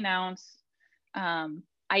 16-ounce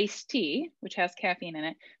iced tea, which has caffeine in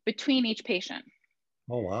it, between each patient.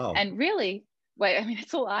 Oh, wow. And really,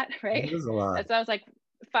 it's a lot, right? It is a lot. So I was like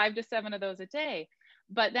 5 to 7 of those a day.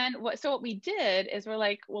 But then what we did is we're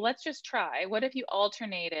like, well, let's just try. What if you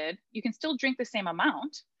alternated? You can still drink the same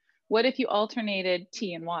amount. What if you alternated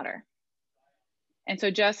tea and water? And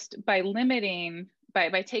so just by limiting,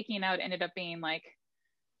 by taking out, ended up being like,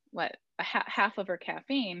 half of her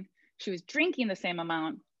caffeine. She was drinking the same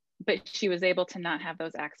amount, but she was able to not have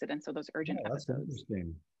those accidents or those urgent episodes. That's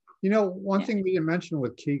interesting. One thing we mentioned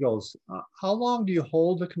with Kegels, how long do you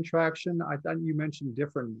hold the contraction? I thought you mentioned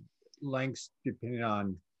different lengths depending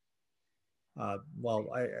on,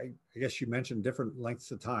 I guess you mentioned different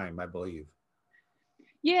lengths of time, I believe.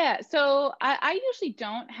 Yeah, so I usually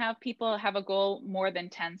don't have people have a goal more than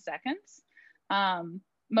 10 seconds,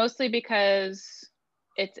 mostly because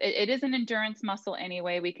it is an endurance muscle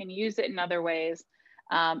anyway. We can use it in other ways.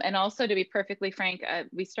 And also, to be perfectly frank,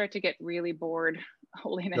 we start to get really bored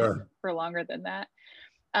holding it for longer than that.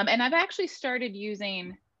 And I've actually started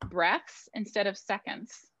using breaths instead of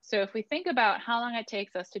seconds. So if we think about how long it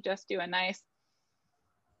takes us to just do a nice,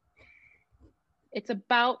 it's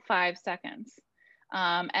about 5 seconds.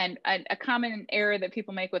 And a common error that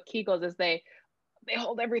people make with Kegels is they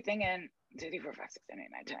hold everything in 2, 3, 4, 5, 6, 7, 8,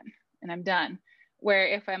 9, 10, and I'm done. Where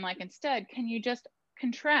if I'm like, instead, can you just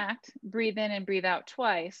contract, breathe in and breathe out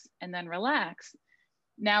twice, and then relax?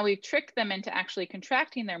 Now we've tricked them into actually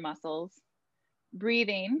contracting their muscles,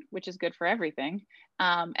 breathing, which is good for everything,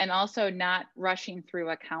 and also not rushing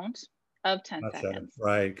through a count of 10 seconds.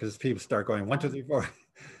 Right, because people start going 1, 2, 3, 4,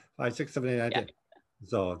 5, 6, 7, 8, 9, 10.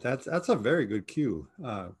 So that's a very good cue.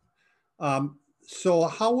 So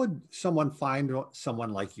how would someone find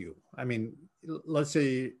someone like you? I mean, let's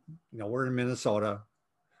say, we're in Minnesota.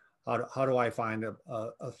 How do I find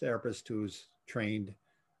a therapist who's trained,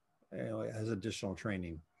 has additional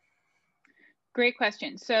training? Great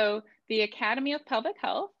question. So the Academy of Pelvic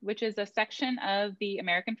Health, which is a section of the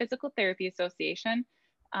American Physical Therapy Association,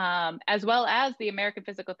 as well as the American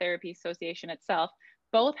Physical Therapy Association itself,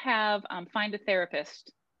 both have find a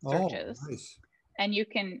therapist searches. Oh, nice. And you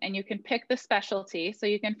can pick the specialty. So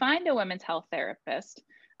you can find a women's health therapist.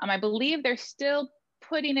 I believe they're still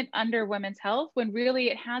putting it under women's health when really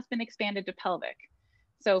it has been expanded to pelvic.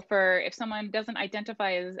 So if someone doesn't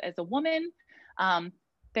identify as a woman,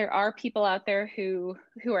 there are people out there who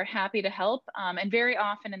are happy to help. And very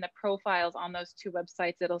often in the profiles on those two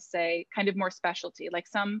websites, it'll say kind of more specialty. Like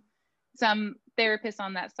some therapists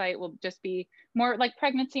on that site will just be more like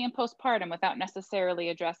pregnancy and postpartum without necessarily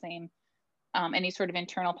addressing any sort of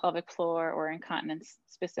internal pelvic floor or incontinence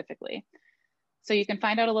specifically. So you can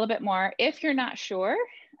find out a little bit more. If you're not sure,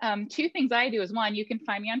 two things I do is, one, you can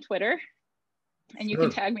find me on Twitter and you can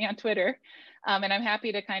tag me on Twitter. And I'm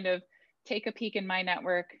happy to kind of take a peek in my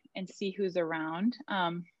network and see who's around.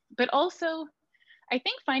 But also, I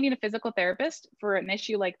think finding a physical therapist for an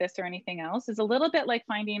issue like this or anything else is a little bit like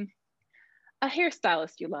finding a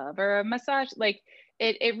hairstylist you love or a massage. Like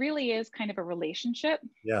it really is kind of a relationship.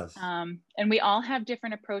 Yes. And we all have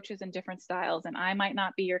different approaches and different styles. And I might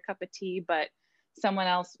not be your cup of tea, but someone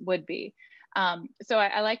else would be. So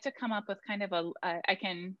I like to come up with kind of I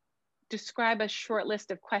can describe a short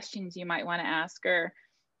list of questions you might want to ask, or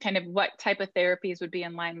kind of what type of therapies would be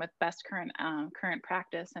in line with best current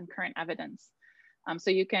practice and current evidence.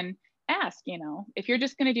 So you can ask, you know, if you're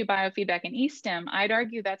just going to do biofeedback and E-stim, I'd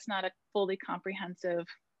argue that's not a fully comprehensive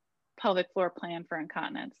pelvic floor plan for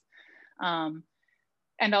incontinence. And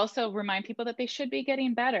also remind people that they should be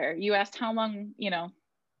getting better. You asked how long, you know,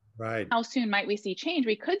 right. How soon might we see change?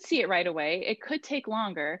 We could see it right away. It could take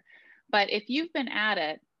longer. But if you've been at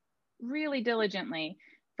it really diligently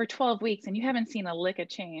for 12 weeks and you haven't seen a lick of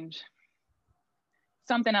change,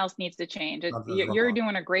 something else needs to change. You're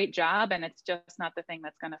doing a great job, and it's just not the thing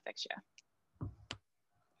that's going to fix you.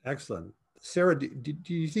 Excellent. Sarah,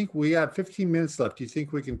 do you think we have 15 minutes left? Do you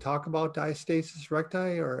think we can talk about diastasis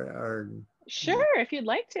recti or? Sure, if you'd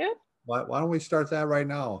like to. Why don't we start that right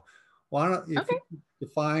now? Why don't you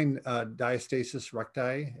define diastasis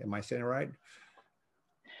recti? Am I saying it right?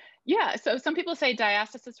 Yeah, so some people say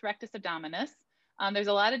diastasis rectus abdominis. There's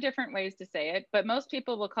a lot of different ways to say it, but most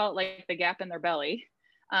people will call it like the gap in their belly.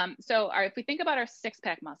 If we think about our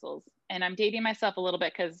six-pack muscles, and I'm dating myself a little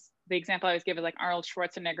bit because the example I always give is like Arnold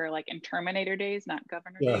Schwarzenegger, like in Terminator days, not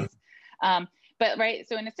Governor days. But right,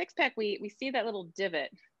 so in a six-pack, we see that little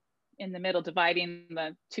divot in the middle dividing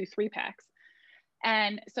the 2 3-packs.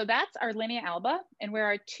 And so that's our linea alba, and where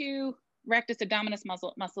our 2 rectus abdominis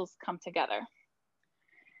muscles come together.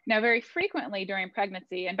 Now, very frequently during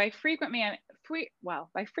pregnancy, and by frequently,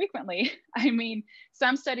 I mean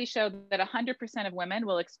some studies show that 100% of women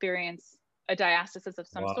will experience a diastasis of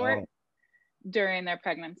some sort during their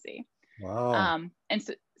pregnancy. Wow. And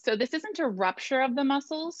so this isn't a rupture of the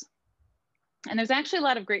muscles. And there's actually a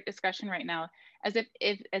lot of great discussion right now as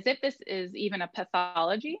if this is even a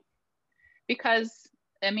pathology, because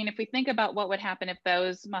I mean, if we think about what would happen if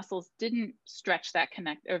those muscles didn't stretch that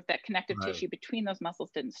connective tissue between those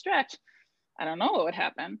muscles didn't stretch, I don't know what would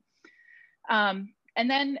happen. And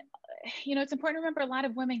then, you know, it's important to remember a lot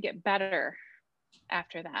of women get better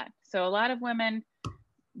after that. So a lot of women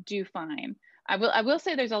do fine. I will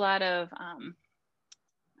say there's a lot of, I don't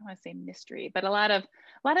want to say mystery, but a lot of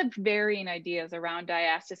varying ideas around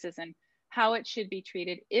diastasis and how it should be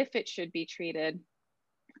treated, if it should be treated,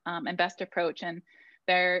 and best approach. And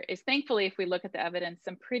there is, thankfully, if we look at the evidence,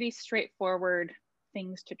 some pretty straightforward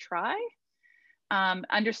things to try.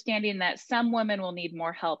 Understanding that some women will need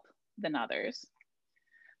more help than others.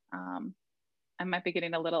 I might be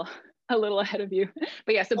getting a little ahead of you,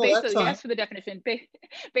 but yeah. So basically, yes, for the definition,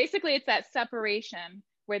 basically it's that separation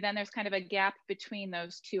where then there's kind of a gap between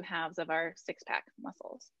those 2 halves of our six-pack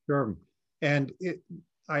muscles. Sure. And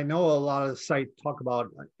I know a lot of sites talk about,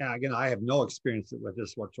 again, I have no experience with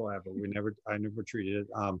this whatsoever. I never treated it.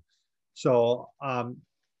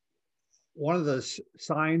 One of the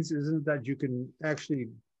signs isn't that you can actually,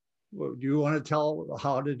 do you want to tell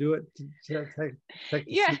how to do it?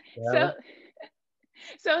 Yeah.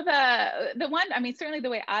 So the one, I mean, certainly the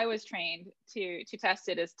way I was trained to test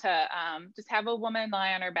it is to just have a woman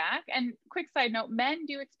lie on her back. And quick side note, men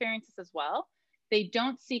do experience this as well. They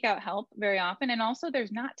don't seek out help very often. And also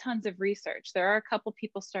there's not tons of research. There are a couple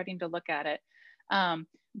people starting to look at it.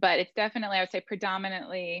 But it's definitely, I would say,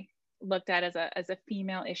 predominantly looked at as a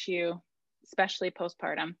female issue, especially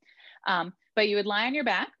postpartum. But you would lie on your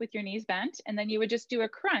back with your knees bent, and then you would just do a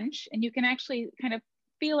crunch, and you can actually kind of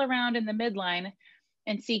feel around in the midline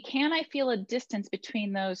and see, can I feel a distance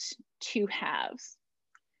between those 2 halves?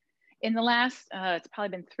 In the last, it's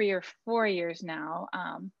probably been 3 or 4 years now,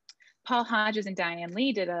 Paul Hodges and Diane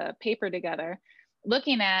Lee did a paper together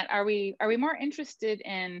looking at, are we more interested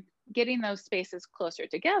in getting those spaces closer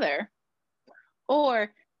together,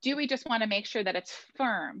 or do we just want to make sure that it's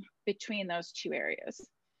firm between those 2 areas?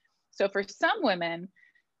 So for some women,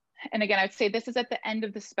 and again, I would say this is at the end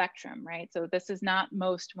of the spectrum, right? So this is not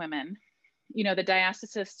most women, you know, the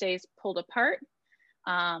diastasis stays pulled apart,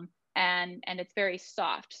 And it's very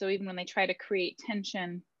soft. So even when they try to create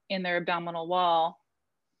tension in their abdominal wall,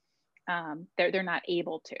 they're not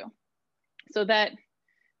able to. So that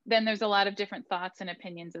then there's a lot of different thoughts and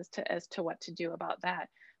opinions as to what to do about that.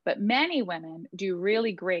 But many women do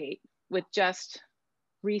really great with just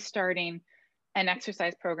restarting an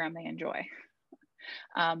exercise program they enjoy.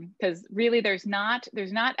 Because really there's not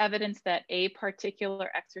evidence that a particular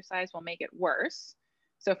exercise will make it worse.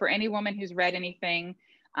 So for any woman who's read anything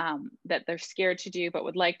that they're scared to do but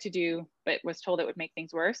would like to do but was told it would make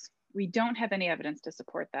things worse, we don't have any evidence to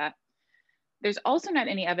support that. There's also not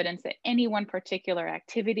any evidence that any one particular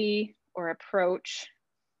activity or approach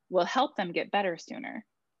will help them get better sooner.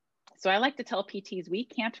 So I like to tell PTs, we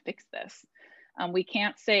can't fix this. We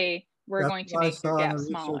can't say we're going to make your gap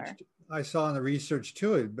smaller. I saw in the research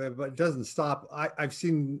too, but it doesn't stop. I've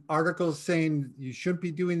seen articles saying you shouldn't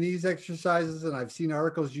be doing these exercises, and I've seen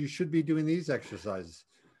articles you should be doing these exercises.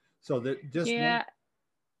 So that just no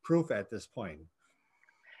proof at this point.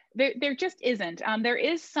 There just isn't. There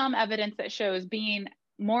is some evidence that shows being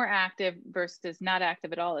more active versus not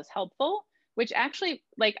active at all is helpful, which actually,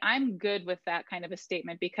 like, I'm good with that kind of a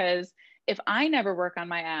statement, because if I never work on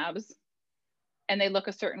my abs and they look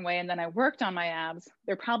a certain way and then I worked on my abs,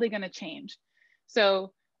 they're probably going to change.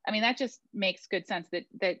 So, I mean, that just makes good sense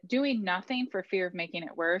that doing nothing for fear of making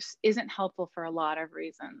it worse isn't helpful for a lot of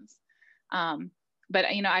reasons.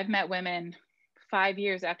 But, you know, I've met women 5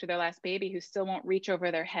 years after their last baby who still won't reach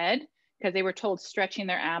over their head because they were told stretching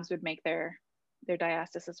their abs would make their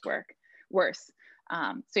diastasis worse.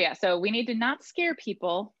 So we need to not scare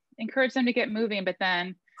people, encourage them to get moving, but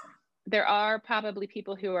then there are probably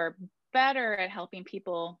people who are better at helping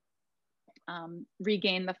people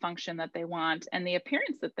regain the function that they want and the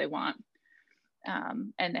appearance that they want.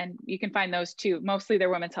 And you can find those too. Mostly they're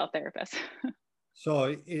women's health therapists.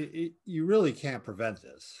 So you really can't prevent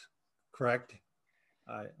this, correct?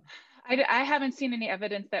 I haven't seen any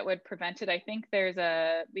evidence that would prevent it. I think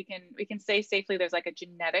we can say safely there's like a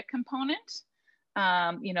genetic component,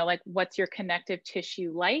 you know, like what's your connective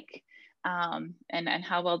tissue like, and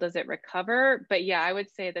how well does it recover? But yeah, I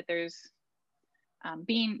would say that there's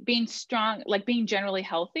being strong, like being generally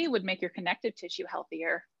healthy would make your connective tissue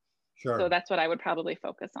healthier. Sure. So that's what I would probably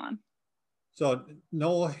focus on. So are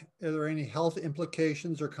there any health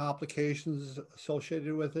implications or complications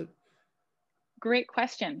associated with it? Great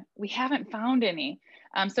question. We haven't found any.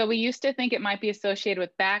 So we used to think it might be associated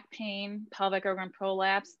with back pain, pelvic organ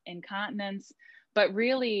prolapse, incontinence, but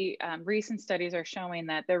really recent studies are showing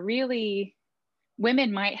that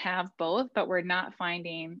women might have both, but we're not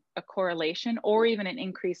finding a correlation or even an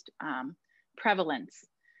increased prevalence.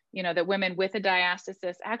 You know, that women with a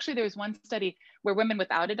diastasis, actually there was one study where women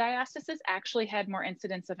without a diastasis actually had more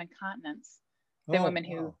incidence of incontinence than women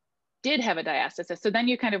who did have a diastasis. So then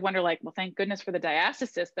you kind of wonder, like, well, thank goodness for the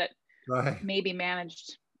diastasis that maybe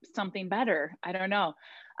managed something better. I don't know.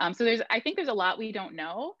 So I think there's a lot we don't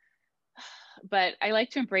know, but I like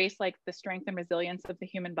to embrace like the strength and resilience of the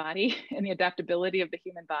human body and the adaptability of the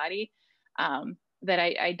human body. That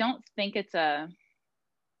I don't think I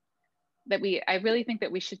really think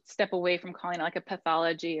that we should step away from calling it like a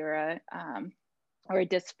pathology or a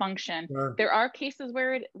dysfunction. Sure. There are cases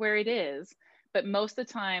where it is, but most of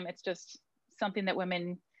the time it's just something that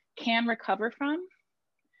women can recover from,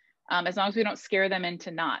 as long as we don't scare them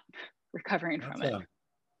into not recovering from it.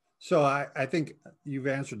 So I think you've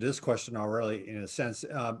answered this question already in a sense.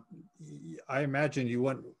 I imagine you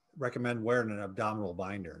wouldn't recommend wearing an abdominal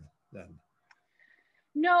binder then.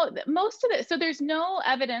 No, most of it. So there's no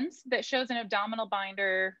evidence that shows an abdominal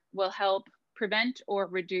binder will help prevent or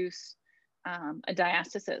reduce a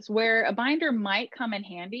diastasis. Where a binder might come in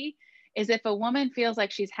handy is if a woman feels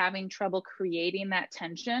like she's having trouble creating that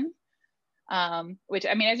tension, which,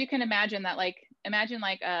 I mean, as you can imagine that, like, imagine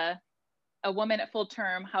like a woman at full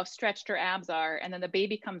term, how stretched her abs are, and then the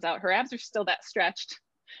baby comes out, her abs are still that stretched.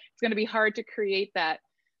 It's going to be hard to create that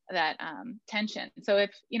tension. So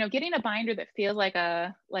if, you know, getting a binder that feels like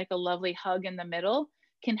a lovely hug in the middle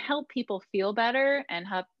can help people feel better and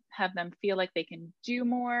have them feel like they can do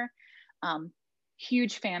more.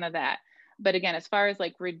 Huge fan of that. But again, as far as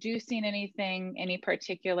like reducing anything, any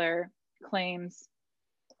particular claims,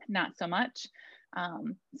 not so much.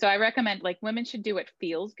 So I recommend, like, women should do what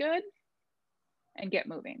feels good and get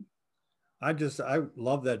moving. I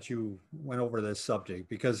love that you went over this subject,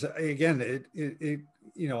 because again, it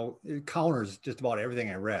counters just about everything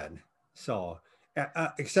I read. So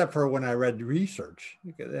except for when I read the research,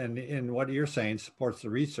 and what you're saying supports the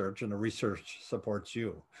research and the research supports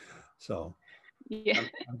you. So yeah,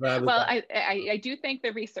 well, I do think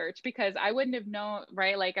the research, because I wouldn't have known,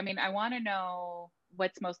 right? Like, I mean, I want to know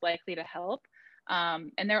what's most likely to help.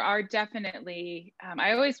 And there are definitely,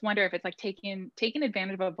 I always wonder if it's like taking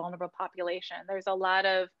advantage of a vulnerable population. There's a lot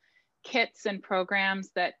of kits and programs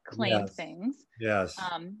that claim Yes. things. Yes.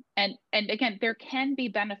 And again, there can be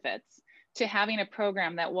benefits to having a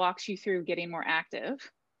program that walks you through getting more active,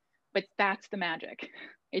 but that's the magic.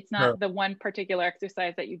 It's not Sure. the one particular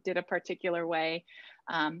exercise that you did a particular way.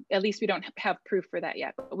 At least we don't have proof for that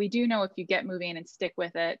yet, but we do know if you get moving and stick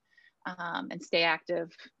with it and stay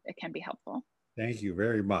active, it can be helpful. Thank you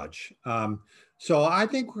very much. So I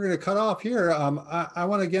think we're going to cut off here. I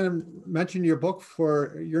want to again mention your book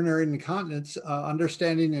for urinary incontinence,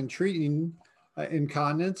 Understanding and Treating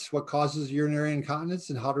Incontinence, What Causes Urinary Incontinence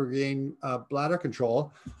and How to Regain Bladder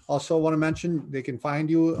Control. Also want to mention they can find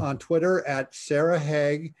you on Twitter at Sarah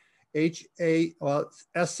Haag,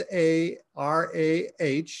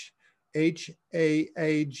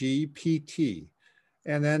 SARAHHAAGPT.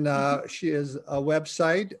 And then she has a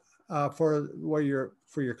website for your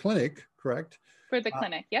clinic, correct? For the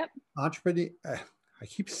clinic, yep. Entrepreneur, I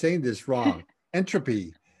keep saying this wrong.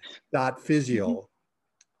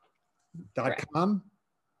 Entropy.physio.com.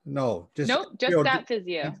 No, just nope, just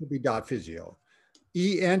 .physio. Entropy.physio.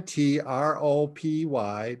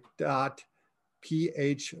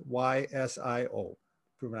 ENTROPY.PHYSIO.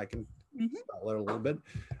 Proving I can spell it a little bit.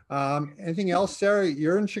 Anything else, Sarah?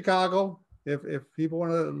 You're in Chicago. If people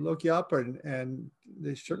want to look you up, and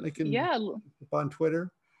they certainly can. Yeah. On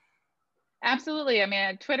Twitter. Absolutely. I mean,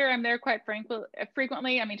 at Twitter, I'm there quite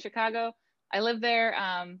frequently. I mean, Chicago, I live there.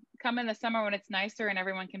 Come in the summer when it's nicer and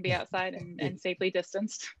everyone can be outside and safely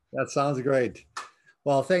distanced. That sounds great.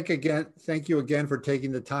 Well, thank you again for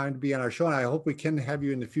taking the time to be on our show. And I hope we can have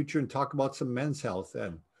you in the future and talk about some men's health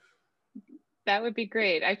then. That would be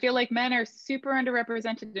great. I feel like men are super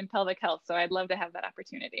underrepresented in pelvic health, so I'd love to have that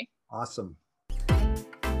opportunity. Awesome.